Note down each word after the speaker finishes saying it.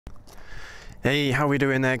Hey, how we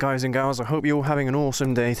doing there, guys and gals? I hope you're all having an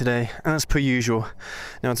awesome day today, as per usual.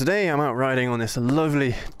 Now today I'm out riding on this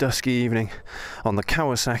lovely dusky evening on the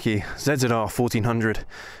Kawasaki ZZR 1400,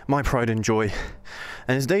 my pride and joy.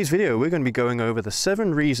 And in today's video we're going to be going over the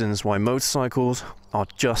 7 reasons why motorcycles are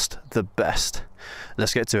just the best.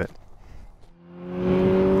 Let's get to it.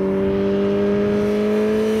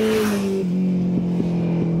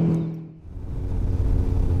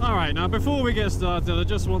 Alright, now before we get started, I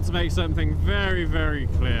just want to make something very, very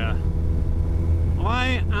clear.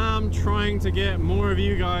 I am trying to get more of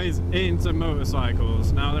you guys into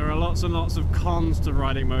motorcycles. Now there are lots and lots of cons to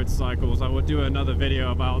riding motorcycles. I will do another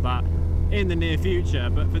video about that in the near future.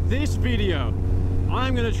 But for this video,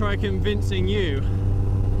 I'm going to try convincing you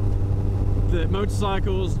that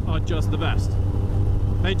motorcycles are just the best.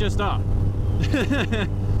 They just are.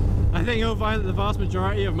 I think you'll find that the vast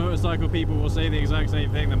majority of motorcycle people will say the exact same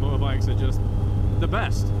thing, that motorbikes are just the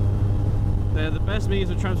best. They're the best means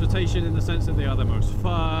of transportation in the sense that they are the most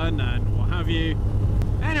fun and what have you.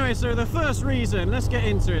 Anyway, so the first reason, let's get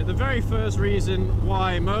into it. The very first reason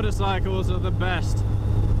why motorcycles are the best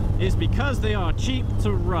is because they are cheap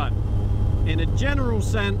to run. In a general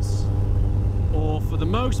sense, or for the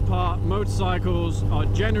most part, motorcycles are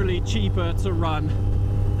generally cheaper to run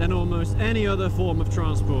than almost any other form of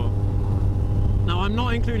transport. Now I'm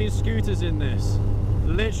not including scooters in this,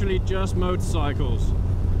 literally just motorcycles.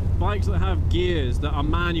 Bikes that have gears that are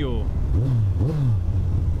manual.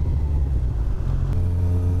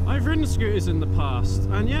 I've ridden scooters in the past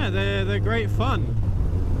and yeah, they're great fun,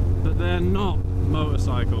 but they're not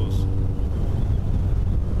motorcycles.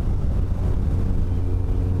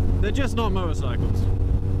 They're just not motorcycles.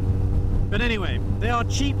 But anyway, they are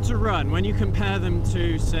cheap to run when you compare them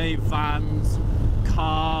to, say, vans,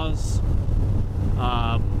 cars,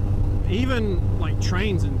 even like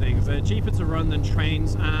trains and things. They're cheaper to run than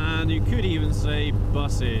trains, and you could even say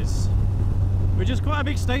buses, which is quite a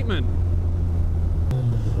big statement.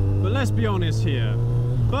 But let's be honest here,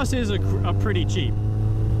 buses are pretty cheap,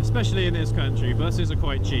 especially in this country. Buses are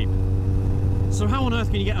quite cheap. So how on earth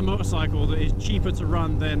can you get a motorcycle that is cheaper to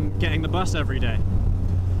run than getting the bus every day?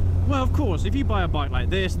 Well, of course, if you buy a bike like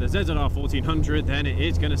this, the ZZR 1400, then it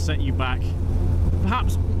is going to set you back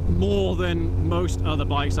perhaps more than most other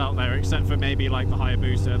bikes out there, except for maybe like the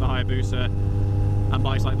Hayabusa and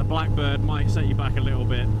bikes like the Blackbird might set you back a little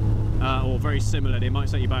bit, or very similarly, it might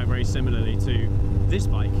set you back very similarly to this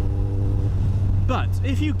bike. But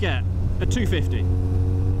if you get a 250,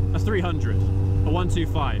 a 300, a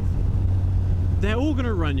 125, they're all going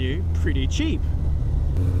to run you pretty cheap.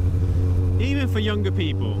 Even for younger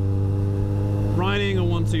people, riding a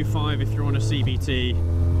 125 if you're on a CVT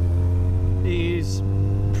is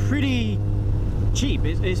pretty cheap.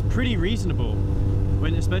 It's pretty reasonable,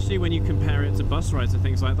 especially when you compare it to bus rides and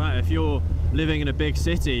things like that. If you're living in a big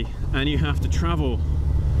city and you have to travel,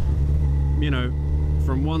 you know,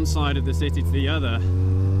 from one side of the city to the other,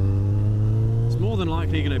 it's more than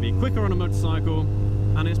likely going to be quicker on a motorcycle,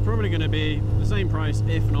 and it's probably going to be the same price,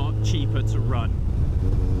 if not cheaper, to run.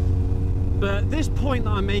 But this point that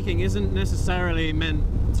I'm making isn't necessarily meant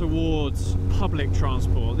towards public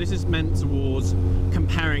transport. This is meant towards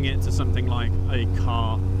comparing it to something like a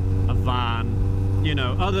car, a van, you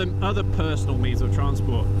know, other personal means of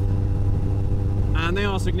transport. And they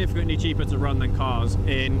are significantly cheaper to run than cars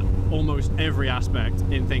in almost every aspect,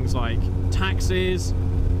 in things like taxes.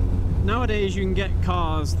 Nowadays you can get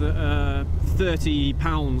cars that are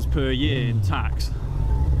 £30 per year in tax.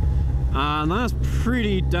 And that's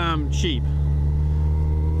pretty damn cheap.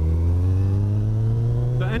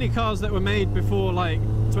 But any cars that were made before like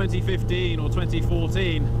 2015 or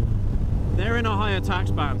 2014, they're in a higher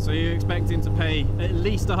tax band, so you're expecting to pay at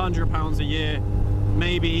least £100 a year,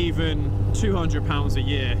 maybe even £200 a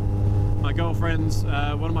year. My girlfriend's,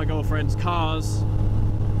 one of my girlfriend's cars,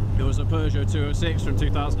 it was a Peugeot 206 from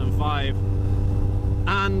 2005,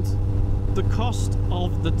 and the cost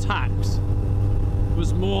of the tax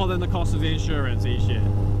was more than the cost of the insurance each year.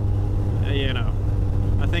 You know,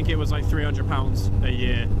 I think it was like £300 a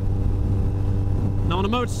year. Now on a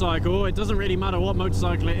motorcycle, it doesn't really matter what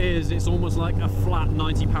motorcycle it is, it's almost like a flat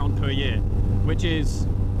 £90 per year, which is,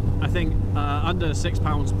 I think, under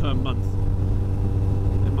 £6 per month.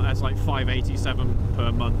 It's like £5.87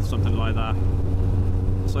 per month, something like that.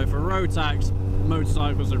 So for road tax,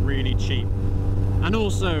 motorcycles are really cheap. And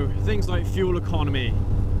also, things like fuel economy,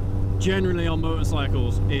 generally on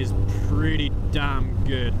motorcycles, is pretty damn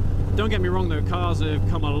good. Don't get me wrong though, cars have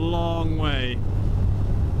come a long way,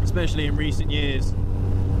 especially in recent years,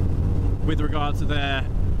 with regard to their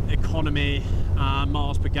economy,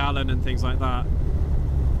 miles per gallon and things like that.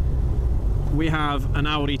 we have an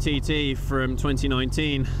Audi TT from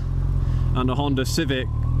 2019 and a Honda Civic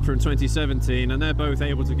from 2017, and they're both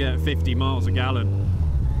able to get 50 miles a gallon,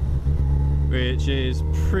 which is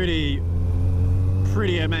pretty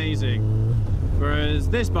amazing. Whereas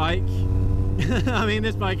this bike, I mean,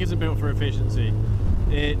 this bike isn't built for efficiency.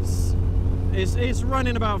 It's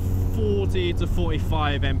running about 40 to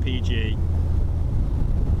 45 mpg.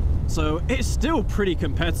 So it's still pretty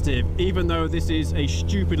competitive, even though this is a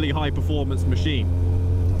stupidly high performance machine.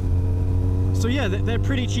 So yeah, they're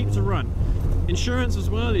pretty cheap to run. Insurance as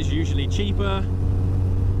well is usually cheaper,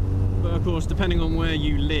 but of course, depending on where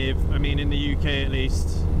you live, I mean, in the UK at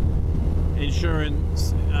least,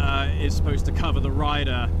 insurance is supposed to cover the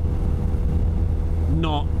rider,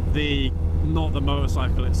 not the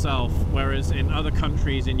motorcycle itself. Whereas in other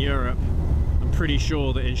countries in Europe, I'm pretty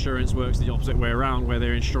sure that insurance works the opposite way around, where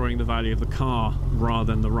they're insuring the value of the car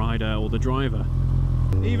rather than the rider or the driver.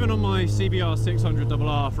 Even on my CBR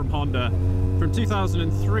 600RR from Honda from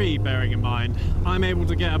 2003, bearing in mind, I'm able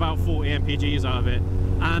to get about 40 mpgs out of it,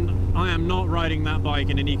 and I am not riding that bike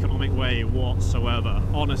in an economic way whatsoever,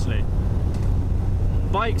 honestly.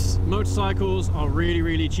 Bikes, motorcycles are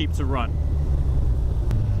really cheap to run.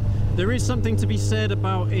 There is something to be said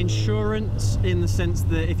about insurance, in the sense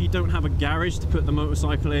that if you don't have a garage to put the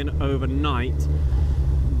motorcycle in overnight,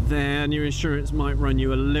 then your insurance might run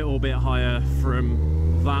you a little bit higher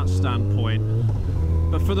from that standpoint.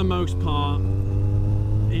 But for the most part,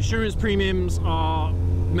 insurance premiums are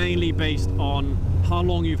mainly based on how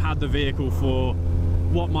long you've had the vehicle for,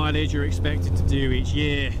 what mileage you're expected to do each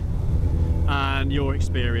year, and your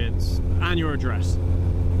experience and your address.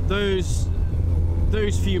 Those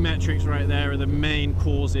few metrics right there are the main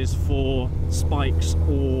causes for spikes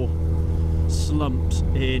or slumps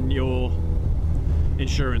in your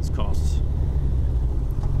insurance costs.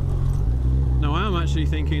 Now, I am actually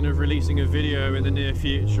thinking of releasing a video in the near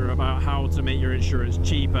future about how to make your insurance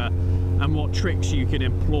cheaper and what tricks you can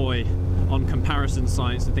employ on comparison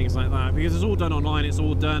sites and things like that, because it's all done online, it's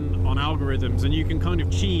all done on algorithms, and you can kind of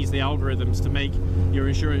cheese the algorithms to make your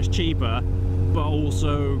insurance cheaper but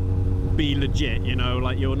also be legit, you know,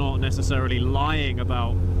 like you're not necessarily lying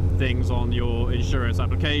about things on your insurance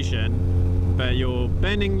application, but you're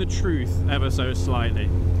bending the truth ever so slightly.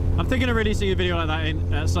 I'm thinking of releasing a video like that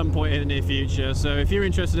at some point in the near future, so if you're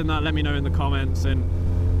interested in that, let me know in the comments and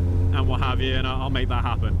what have you, and I'll make that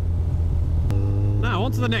happen. Now,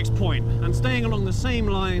 on to the next point, and staying along the same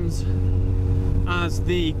lines as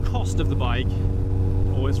the cost of the bike,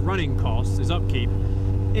 or its running costs, its upkeep,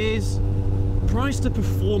 is price to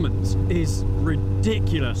performance is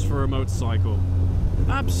ridiculous for a motorcycle.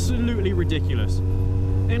 Absolutely ridiculous.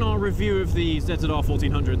 In our review of the ZZR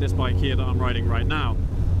 1400, this bike here that I'm riding right now,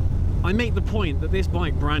 I make the point that this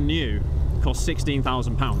bike, brand new, costs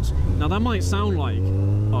 £16,000. Now, that might sound like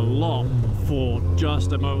a lot for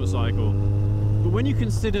just a motorcycle, but when you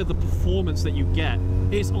consider the performance that you get,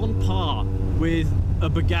 it's on par with a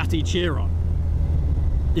Bugatti Chiron.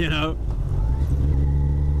 You know,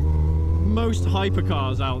 most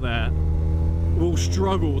hypercars out there will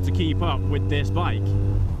struggle to keep up with this bike.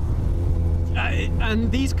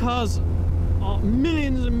 And these cars are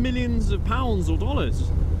millions and millions of pounds or dollars.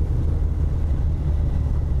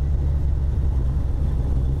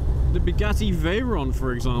 The Bugatti Veyron,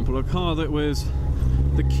 for example, a car that was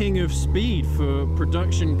the king of speed for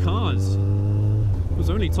production cars, was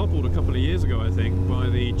only toppled a couple of years ago, I think, by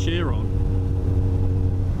the Chiron.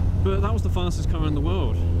 But that was the fastest car in the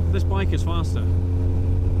world. This bike is faster.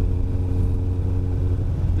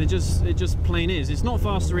 It just plain is. It's not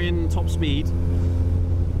faster in top speed,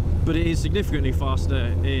 but it is significantly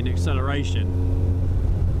faster in acceleration.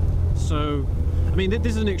 So, I mean,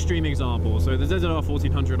 this is an extreme example. So the ZZR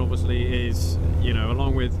 1400 obviously is, you know,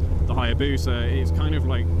 along with the Hayabusa, it's kind of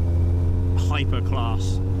like hyper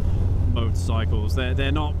class motorcycles.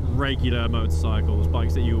 They're not regular motorcycles,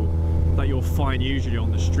 bikes that you'll find usually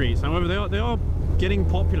on the streets. However, they are getting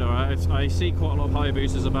popular. I see quite a lot of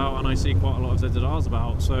Hayabusas about, and I see quite a lot of ZZRs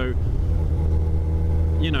about. So,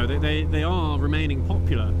 you know, they are remaining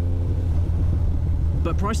popular.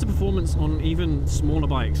 But price to performance on even smaller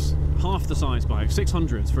bikes, half the size bikes,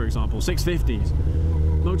 600s for example, 650s,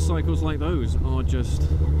 motorcycles like those are just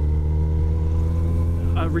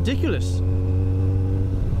ridiculous.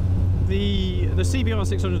 The CBR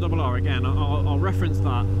 600RR, again, I'll reference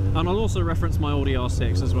that, and I'll also reference my old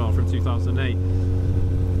ER6 as well from 2008.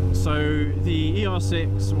 So the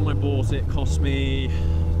ER6, when I bought it, cost me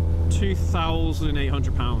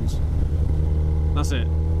 £2,800. That's it,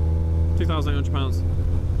 £2,800.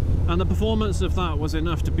 And the performance of that was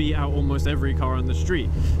enough to beat out almost every car on the street.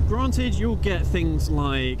 Granted, you'll get things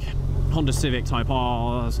like Honda Civic Type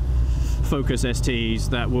Rs, Focus STs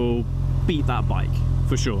that will beat that bike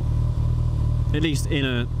for sure. At least in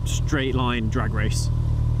a straight line drag race.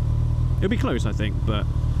 It'll be close, I think, but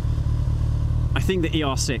I think the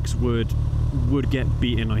ER6 would get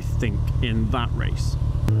beaten, I think, in that race.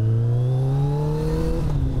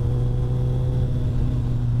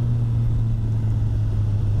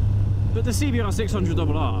 But the CBR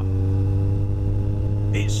 600RR,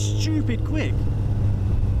 it's stupid quick.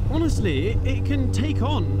 Honestly, it can take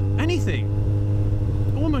on anything.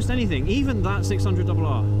 Almost anything, even that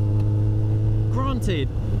 600RR. Granted,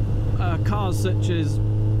 cars such as,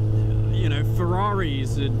 you know,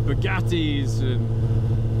 Ferraris and Bugattis and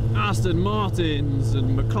Aston Martins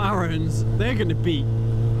and McLarens, they're going to beat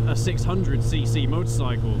a 600cc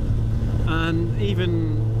motorcycle. And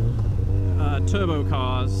even turbo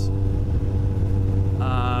cars,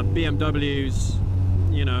 BMWs,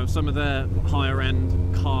 you know, some of their higher end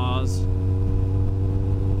cars,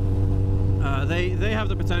 they have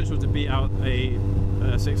the potential to beat out a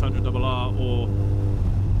 600RR or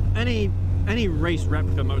any race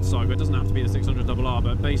replica motorcycle. It doesn't have to be the 600RR,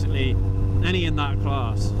 but basically any in that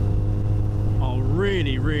class are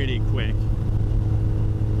really, really quick.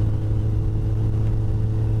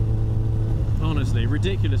 Honestly,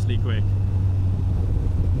 ridiculously quick.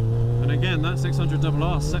 And again, that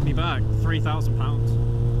 600RR set me back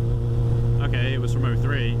 £3,000. Okay, it was from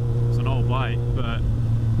 03, it's an old bike, but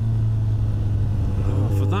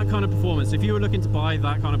for that kind of performance, if you were looking to buy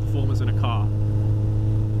that kind of performance in a car,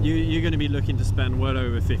 you're going to be looking to spend well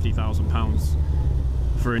over £50,000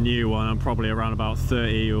 for a new one, and probably around about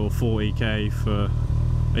 30 or 40k for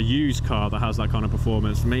a used car that has that kind of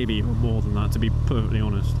performance, maybe even more than that, to be perfectly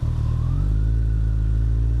honest.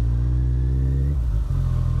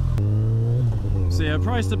 So yeah,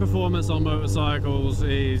 price to performance on motorcycles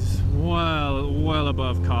is well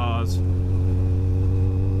above cars,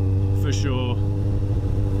 for sure.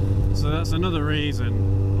 So that's another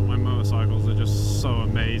reason why motorcycles are just so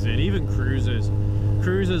amazing. Even cruisers.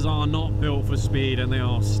 Cruisers are not built for speed, and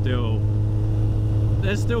they're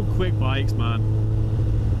still quick bikes, man.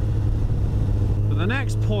 But the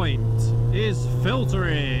next point is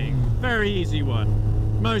filtering. Very easy one.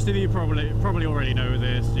 Most of you probably already know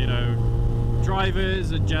this, you know.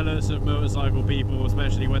 Drivers are jealous of motorcycle people,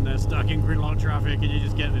 especially when they're stuck in gridlock traffic and you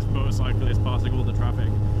just get this motorcyclist passing all the traffic.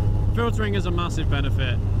 Filtering is a massive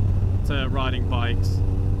benefit to riding bikes,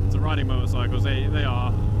 to riding motorcycles. They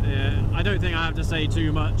are. I don't think I have to say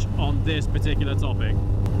too much on this particular topic.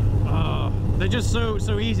 They're just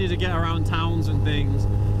so easy to get around towns and things.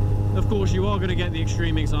 Of course, you are going to get the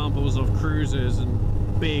extreme examples of cruisers and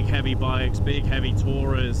big heavy bikes, big heavy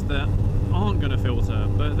tourers that aren't going to filter,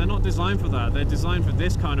 but they're not designed for that. They're designed for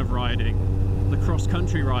this kind of riding, the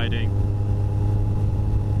cross-country riding.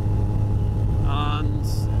 And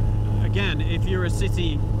again, if you're a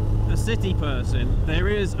city person, there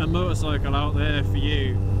is a motorcycle out there for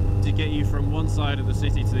you to get you from one side of the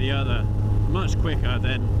city to the other much quicker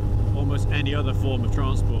than almost any other form of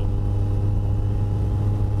transport.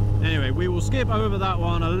 Anyway, we will skip over that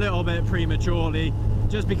one a little bit prematurely,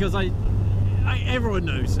 just because everyone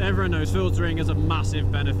knows filtering is a massive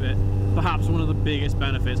benefit, perhaps one of the biggest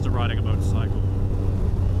benefits to riding a motorcycle.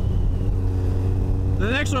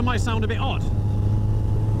 The next one might sound a bit odd,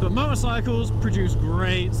 but motorcycles produce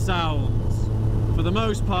great sounds. For the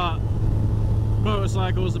most part,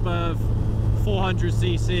 motorcycles above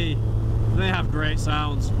 400cc, they have great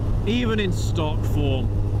sounds, even in stock form.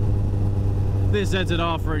 This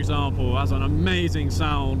ZZR, for example, has an amazing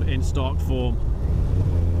sound in stock form.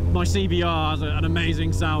 My CBR has an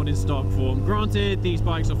amazing sound in stock form. Granted, these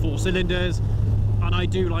bikes are 4 cylinders, and I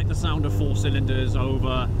do like the sound of 4 cylinders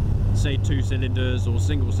over, say, 2 cylinders or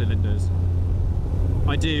single cylinders.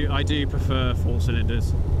 I do prefer 4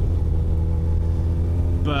 cylinders.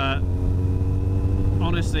 But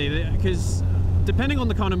honestly, because depending on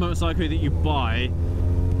the kind of motorcycle that you buy,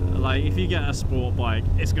 like if you get a sport bike,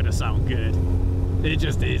 it's gonna sound good. It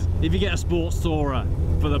just is. If you get a sports tourer,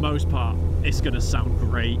 for the most part, it's gonna sound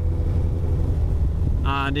great.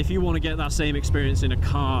 And if you want to get that same experience in a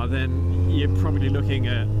car, then you're probably looking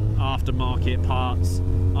at aftermarket parts,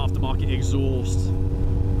 aftermarket exhaust,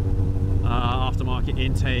 aftermarket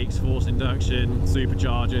intakes, force induction,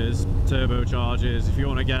 superchargers, turbochargers. If you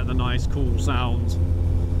want to get the nice cool sounds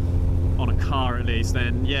on a car at least,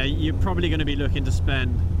 then yeah, you're probably going to be looking to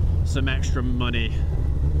spend some extra money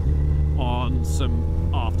on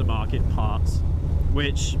some aftermarket parts,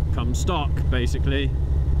 which come stock basically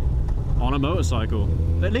on a motorcycle,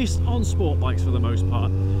 at least on sport bikes for the most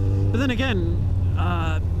part. But then again,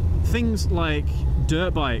 things like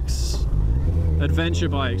dirt bikes, adventure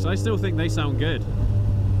bikes. I still think they sound good.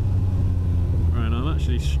 Right, I'm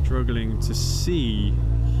actually struggling to see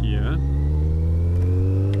here.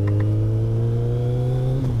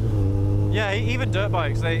 Yeah, even dirt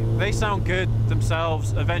bikes, they sound good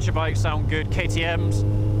themselves. Adventure bikes sound good. KTMs,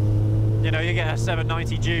 you know, you get a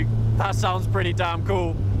 790 Duke, that sounds pretty damn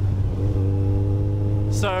cool.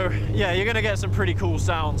 So yeah, you're gonna get some pretty cool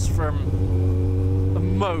sounds from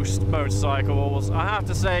most motorcycles. I have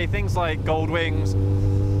to say, things like Goldwings,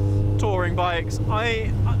 touring bikes,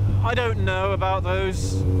 I don't know about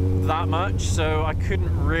those that much, so I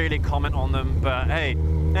couldn't really comment on them. But hey,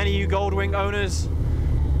 any of you Goldwing owners,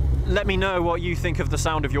 let me know what you think of the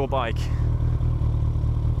sound of your bike.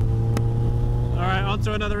 Alright, on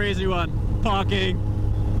to another easy one. Parking.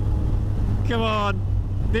 Come on.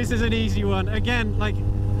 This is an easy one. Again, like,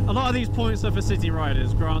 a lot of these points are for city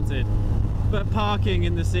riders, granted. But parking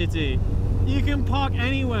in the city, you can park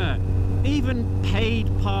anywhere. Even paid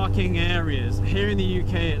parking areas, here in the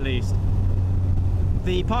UK at least.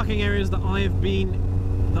 The parking areas that I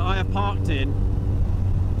have parked in,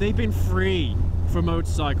 they've been free for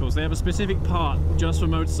motorcycles. They have a specific part just for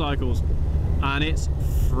motorcycles, and it's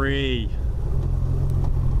free.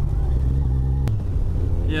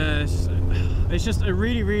 Yes, it's just a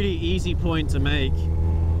really, really easy point to make.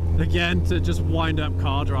 Again, to just wind up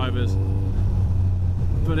car drivers.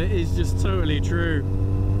 But it is just totally true.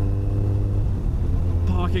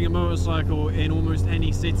 Parking a motorcycle in almost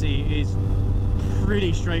any city is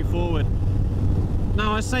pretty straightforward.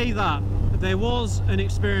 Now, I say that, there was an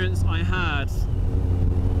experience I had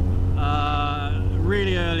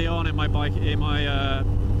really early on in my biker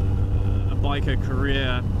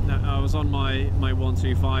career. I was on my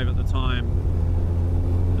 125 at the time,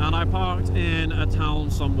 and I parked in a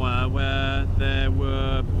town somewhere where there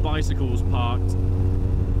were bicycles parked.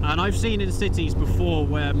 And I've seen in cities before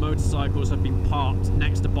where motorcycles have been parked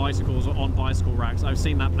next to bicycles or on bicycle racks. I've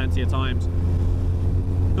seen that plenty of times.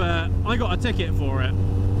 But I got a ticket for it.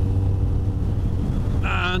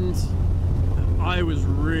 And I was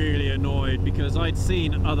really annoyed because I'd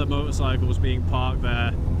seen other motorcycles being parked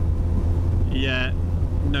there, yet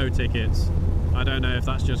no tickets. I don't know if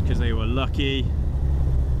that's just because they were lucky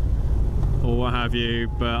or what have you,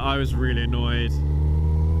 but I was really annoyed.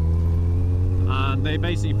 And they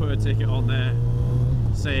basically put a ticket on there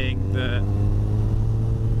saying that,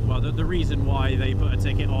 well, the reason why they put a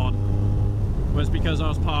ticket on was because I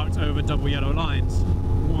was parked over double yellow lines,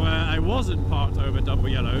 where I wasn't parked over double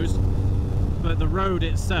yellows, but the road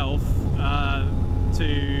itself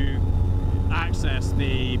to access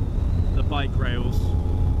the bike rails,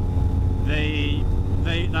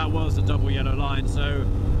 that was a double yellow line. So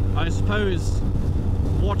I suppose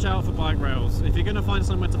watch out for bike rails. If you're going to find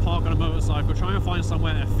somewhere to park on a motorcycle, try and find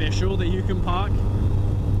somewhere official that you can park.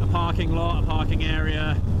 A parking lot, a parking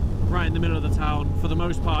area, right in the middle of the town. For the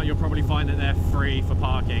most part, you'll probably find that they're free for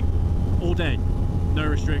parking all day. No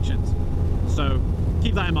restrictions. So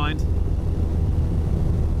keep that in mind.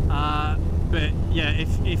 But yeah,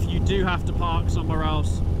 if you do have to park somewhere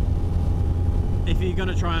else, if you're going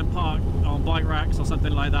to try and park on bike racks or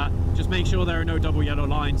something like that, just make sure there are no double yellow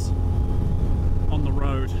lines on the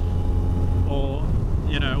road, or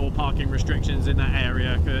you know, or parking restrictions in that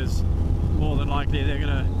area, because more than likely they're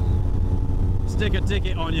gonna stick a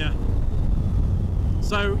ticket on you.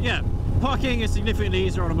 So yeah, parking is significantly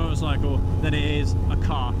easier on a motorcycle than it is a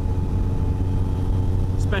car,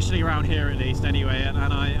 especially around here at least anyway, and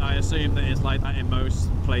I assume that it's like that in most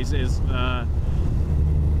places.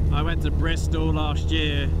 I went to Bristol last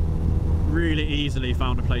year, really easily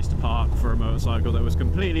found a place to park for a motorcycle that was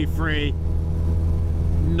completely free.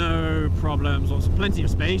 No problems, plenty of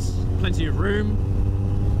space, plenty of room.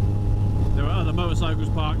 There were other motorcycles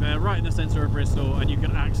parked there right in the centre of Bristol, and you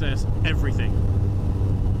can access everything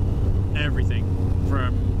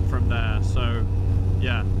from there. So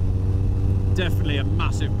yeah, definitely a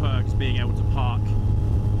massive perk is being able to park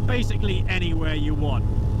basically anywhere you want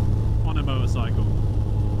on a motorcycle.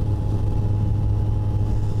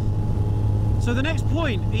 So the next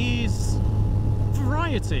point is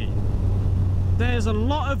variety. There's a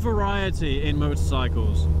lot of variety in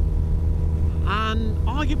motorcycles, and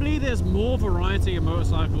arguably there's more variety in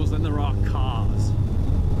motorcycles than there are cars.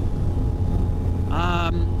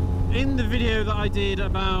 In the video that I did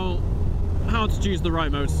about how to choose the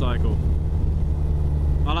right motorcycle,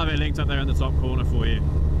 I'll have it linked up there in the top corner for you,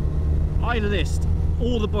 I list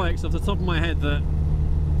all the bikes off the top of my head that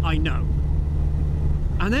I know,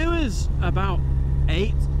 and there was about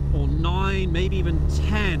 8 or 9, maybe even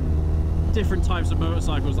 10 different types of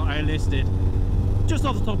motorcycles that I listed just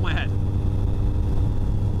off the top of my head.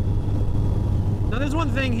 Now there's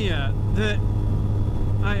one thing here that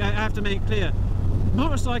I have to make clear,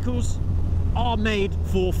 motorcycles are made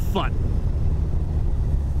for fun.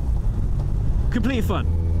 Complete fun.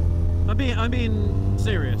 I'm being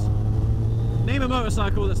serious. Name a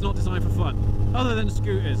motorcycle that's not designed for fun, other than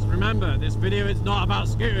scooters. Remember, this video is not about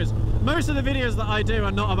scooters. Most of the videos that I do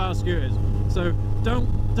are not about scooters, so don't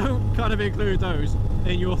kind of include those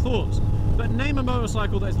in your thoughts. But name a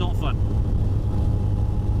motorcycle that is not fun.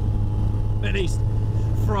 At least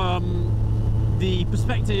from the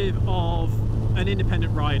perspective of an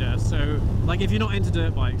independent rider. So, like, if you're not into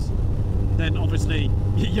dirt bikes, then obviously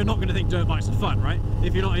you're not going to think dirt bikes are fun, right?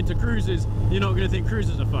 If you're not into cruisers, you're not going to think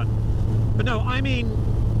cruisers are fun. But no, I mean,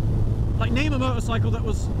 like, name a motorcycle that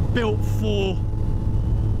was built for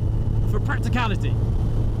practicality,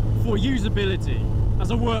 for usability, as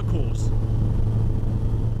a workhorse.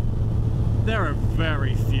 There are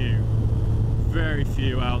very few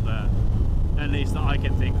out there, at least that I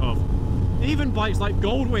can think of. Even bikes like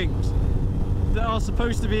Goldwings that are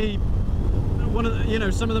supposed to be one of the, you know,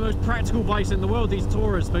 some of the most practical bikes in the world. These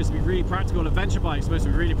Tourers are supposed to be really practical, adventure bikes supposed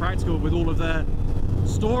to be really practical with all of their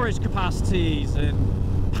storage capacities and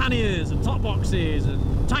panniers and top boxes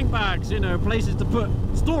and tank bags, you know, places to put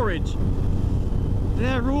storage.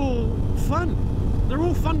 They're all fun. They're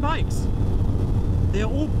all fun bikes. They're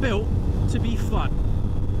all built to be fun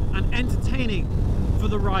and entertaining for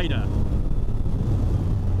the rider.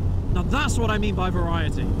 Now that's what I mean by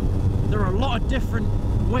variety. There are a lot of different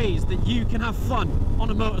ways that you can have fun on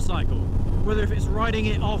a motorcycle, whether if it's riding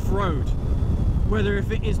it off-road, whether if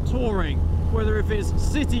it is touring, whether if it's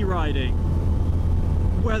city riding,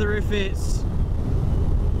 whether if it's,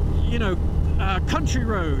 you know, country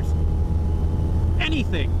road,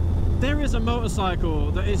 anything. There is a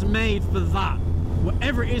motorcycle that is made for that.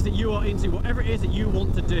 Whatever it is that you are into, whatever it is that you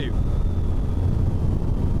want to do.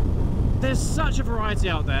 There's such a variety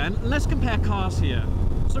out there, and let's compare cars here.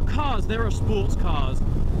 So cars, there are sports cars,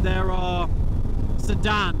 there are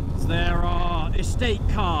sedans, there are estate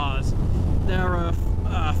cars, there are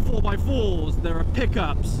 4x4s, there are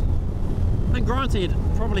pickups. And granted,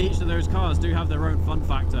 probably each of those cars do have their own fun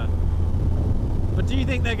factor. But do you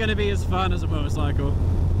think they're going to be as fun as a motorcycle?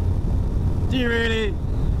 Do you really?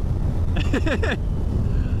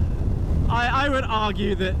 I would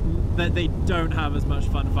argue that they don't have as much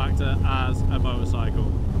fun factor as a motorcycle.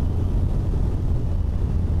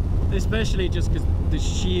 Especially just because the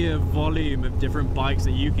sheer volume of different bikes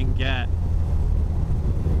that you can get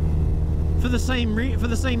for the same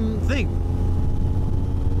thing.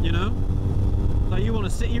 You know? Like, you want a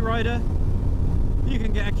city rider, you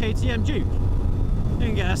can get a KTM Duke. You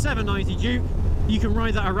can get a 790 Duke. You can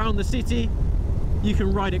ride that around the city. You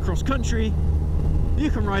can ride it cross country. You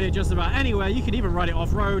can ride it just about anywhere. You can even ride it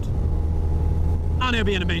off-road. And it'll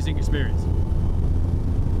be an amazing experience.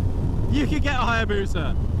 You could get a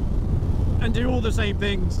Hayabusa and do all the same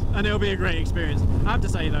things, and it'll be a great experience. I have to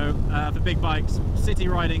say though, for big bikes, city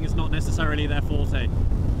riding is not necessarily their forte,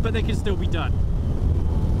 but they can still be done.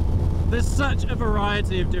 There's such a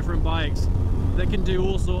variety of different bikes that can do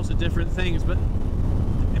all sorts of different things, but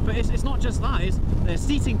it's not just that, it's their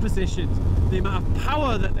seating positions, the amount of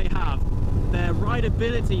power that they have, their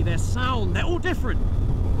rideability, their sound, they're all different.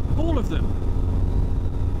 All of them.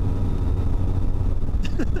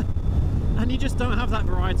 And you just don't have that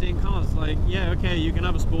variety in cars. Like, yeah, okay, you can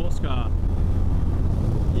have a sports car.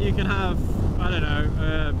 You can have, I don't know,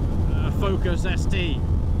 a Focus ST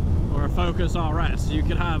or a Focus RS. You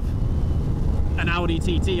could have an Audi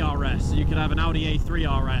TT RS. You could have an Audi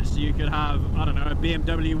A3 RS. You could have, I don't know, a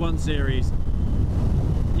BMW 1 Series.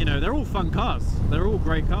 You know, they're all fun cars. They're all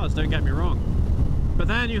great cars, don't get me wrong. But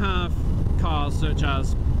then you have cars such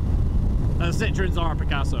as a Citroen Zara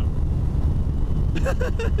Picasso.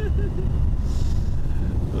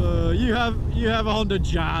 You have a Honda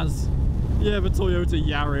Jazz, you have a Toyota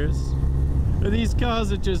Yaris, and these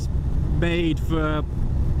cars are just made for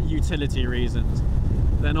utility reasons.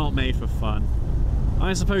 They're not made for fun.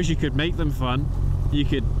 I suppose you could make them fun. You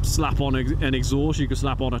could slap on an exhaust, you could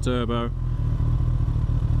slap on a turbo,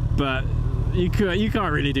 but you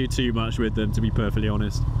can't really do too much with them, to be perfectly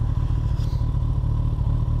honest.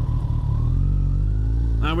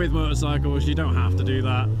 And with motorcycles, you don't have to do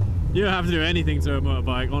that. You don't have to do anything to a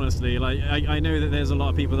motorbike, honestly. Like, I know that there's a lot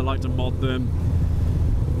of people that like to mod them.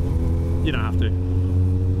 You don't have to.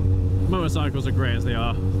 Motorcycles are great as they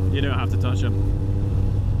are. You don't have to touch them.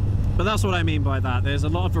 But that's what I mean by that. There's a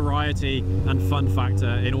lot of variety and fun factor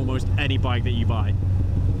in almost any bike that you buy.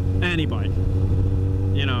 Any bike.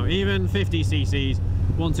 You know, even 50 cc's,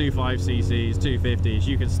 125 cc's, 250s,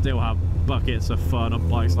 you can still have buckets of fun on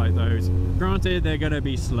bikes like those. Granted, they're going to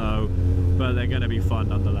be slow, but they're going to be fun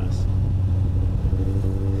nonetheless.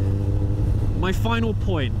 My final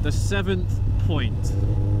point, the 7th point.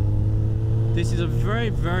 This is a very,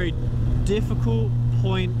 very difficult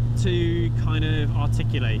point to kind of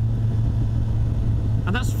articulate.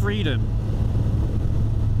 And that's freedom.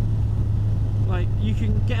 Like, you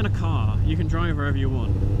can get in a car, you can drive wherever you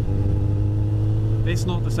want. It's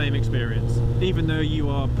not the same experience, even though you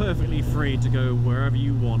are perfectly free to go wherever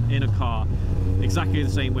you want in a car, exactly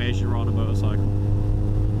the same way as you're on a motorcycle.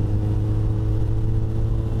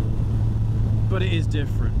 But it is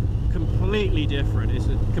different, completely different. It's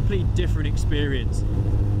a completely different experience.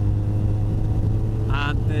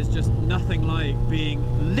 And there's just nothing like being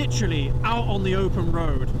literally out on the open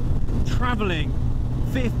road, traveling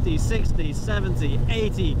 50, 60, 70,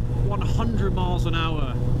 80, 100 miles an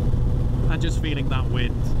hour, and just feeling that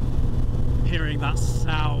wind, hearing that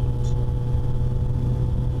sound.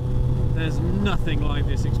 There's nothing like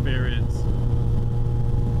this experience.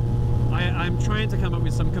 I'm trying to come up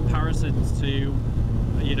with some comparisons to,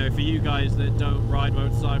 you know, for you guys that don't ride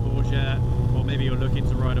motorcycles yet, or maybe you're looking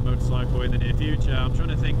to ride a motorcycle in the near future. I'm trying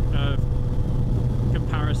to think of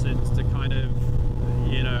comparisons to kind of,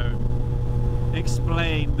 you know,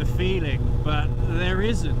 explain the feeling, but there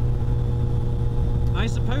isn't. I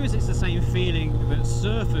suppose it's the same feeling that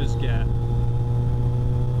surfers get,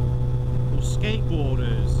 or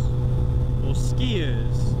skateboarders, or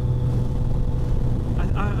skiers.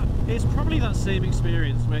 It's probably that same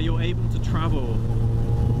experience where you're able to travel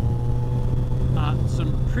at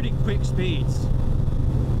some pretty quick speeds,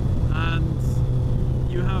 and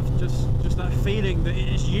you have just that feeling that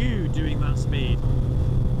it is you doing that speed.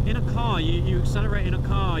 In a car, you accelerate in a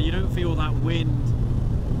car, you don't feel that wind,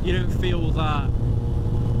 you don't feel that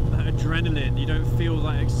adrenaline, you don't feel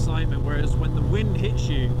that excitement, whereas when the wind hits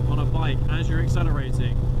you on a bike as you're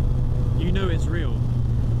accelerating, you know it's real.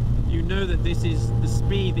 You know that this is the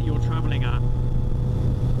speed that you're traveling at.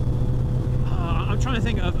 I'm trying to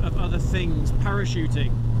think of other things.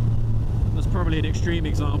 Parachuting, that's probably an extreme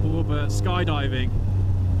example, but skydiving.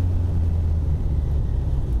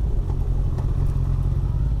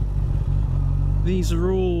 These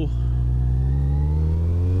are all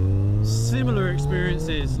similar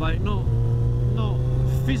experiences, like not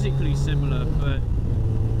physically similar, but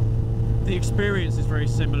the experience is very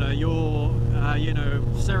similar. Your you know,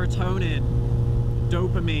 serotonin,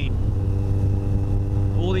 dopamine,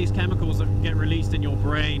 all these chemicals that get released in your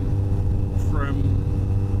brain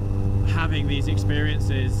from having these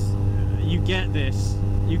experiences, you get this,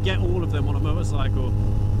 you get all of them on a motorcycle.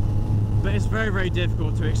 But it's very, very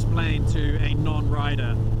difficult to explain to a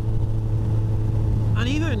non-rider. And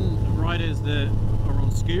even riders that are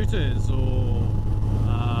on scooters or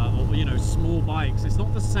you know, small bikes, it's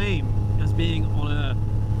not the same as being on a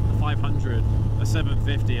 500, a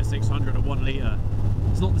 750, a 600, a 1 litre.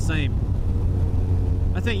 It's not the same.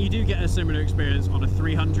 I think you do get a similar experience on a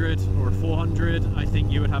 300 or a 400. I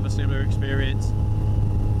think you would have a similar experience.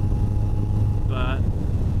 But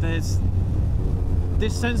there's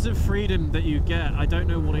this sense of freedom that you get. I don't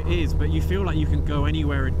know what it is, but you feel like you can go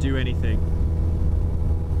anywhere and do anything.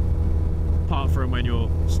 Apart from when you're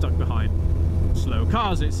stuck behind slow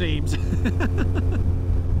cars, it seems.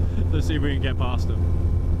 Let's see if we can get past them.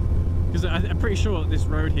 Because I'm pretty sure this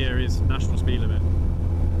road here is national speed limit.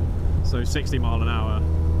 So 60 mile an hour.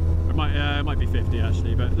 It might be 50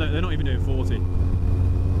 actually, but look, they're not even doing 40.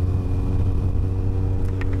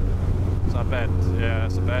 Is that a bend? Yeah,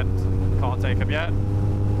 it's a bend. Can't take them yet.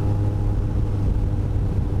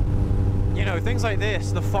 You know, things like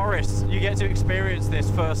this, the forest, you get to experience this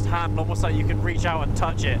firsthand, almost like you can reach out and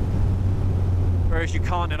touch it, whereas you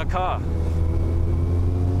can't in a car.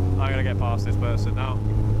 I'm gonna get past this person now.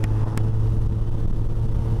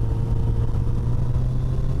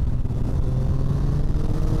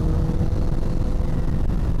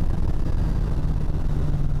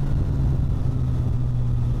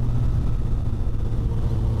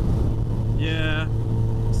 Yeah,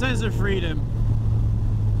 sense of freedom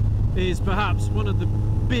is perhaps one of the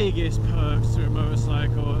biggest perks to a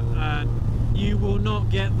motorcycle, and you will not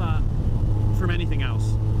get that from anything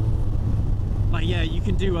else. Like, yeah, you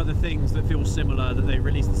can do other things that feel similar, that they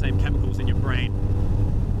release the same chemicals in your brain,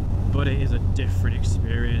 but it is a different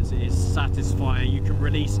experience. It is satisfying. You can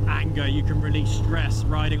release anger, you can release stress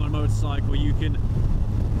riding on a motorcycle, you can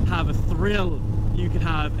have a thrill, you can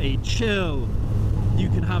have a chill, you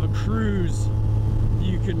can have a cruise,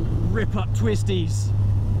 you can rip up twisties.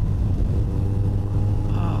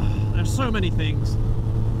 There's so many things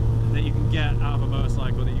that you can get out of a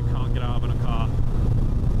motorcycle that you can't get out of in a car.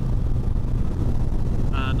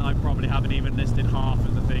 And I probably haven't even listed half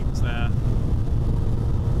of the things there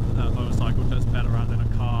that a motorcycle does better at than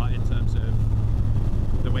a car in terms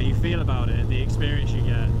of the way you feel about it, the experience you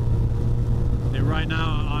get. Right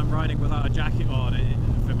now I'm riding without a jacket on.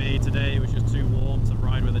 For me today it was just too warm to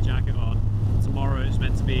ride with a jacket on. Tomorrow it's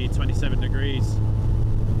meant to be 27 degrees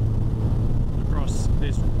across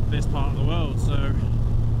this part of the world, so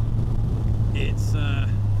it's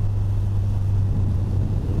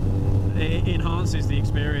it enhances the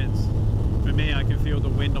experience. For me, I can feel the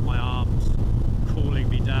wind on my arms cooling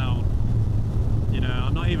me down. You know,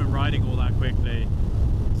 I'm not even riding all that quickly.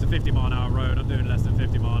 It's a 50-mile-an-hour road. I'm doing less than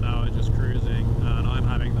 50 miles an hour, just cruising, and I'm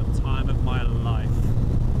having the time of my life.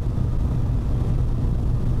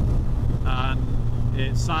 And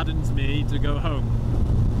it saddens me to go home.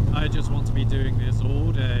 I just want to be doing this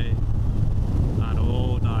all day and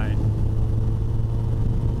all night.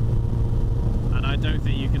 And I don't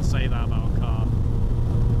think you can say that about a car.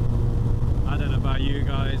 I don't know about you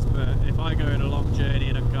guys, but if I go on a long journey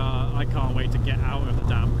in a car, I can't wait to get out of the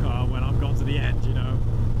damn car when I've got to the end, you know.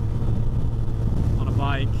 On a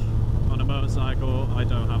bike, on a motorcycle, I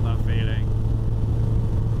don't have that feeling.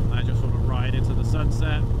 I just want to ride into the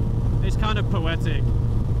sunset. It's kind of poetic.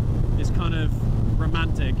 It's kind of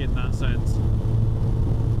romantic in that sense,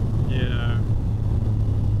 you know.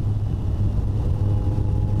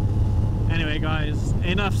 Anyway guys,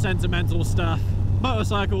 enough sentimental stuff.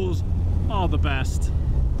 Motorcycles are the best.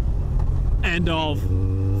 End of.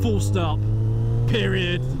 Full stop.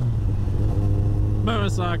 Period.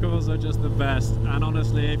 Motorcycles are just the best, and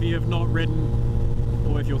honestly, if you have not ridden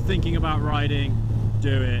or if you're thinking about riding,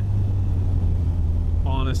 do it.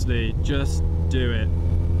 Honestly, just do it.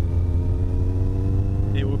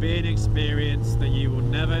 It will be an experience that you will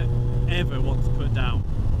never ever want to put down.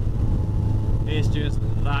 It's just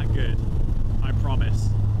that good, I promise.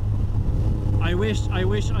 I wish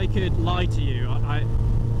I could lie to you. I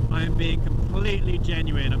am being completely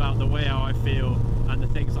genuine about the way how I feel and the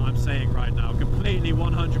things that I'm saying right now. Completely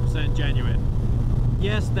 100% genuine.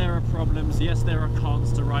 Yes, there are problems. Yes, there are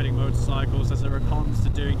cons to riding motorcycles, as there are cons to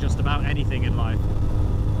doing just about anything in life.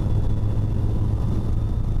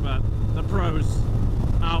 But the pros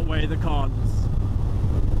outweigh the cons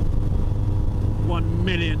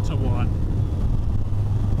 1,000,000 to 1.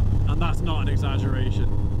 And that's not an exaggeration.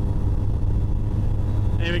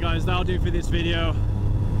 Anyway guys, that'll do for this video.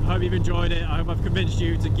 I hope you've enjoyed it. I hope I've convinced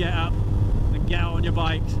you to get up and get out on your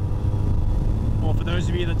bike. Or for those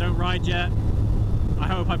of you that don't ride yet, I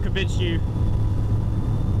hope I've convinced you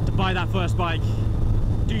to buy that first bike,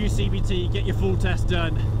 do your CBT, get your full test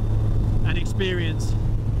done, and experience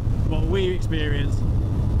what we experience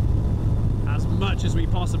as much as we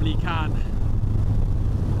possibly can.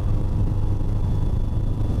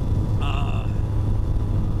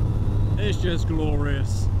 It's just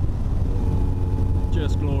glorious.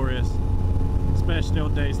 Just glorious. Especially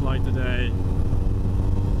on days like today.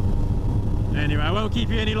 Anyway, I won't keep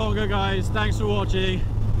you any longer, guys. Thanks for watching.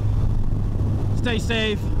 Stay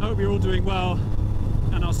safe. Hope you're all doing well.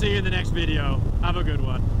 And I'll see you in the next video. Have a good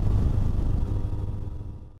one.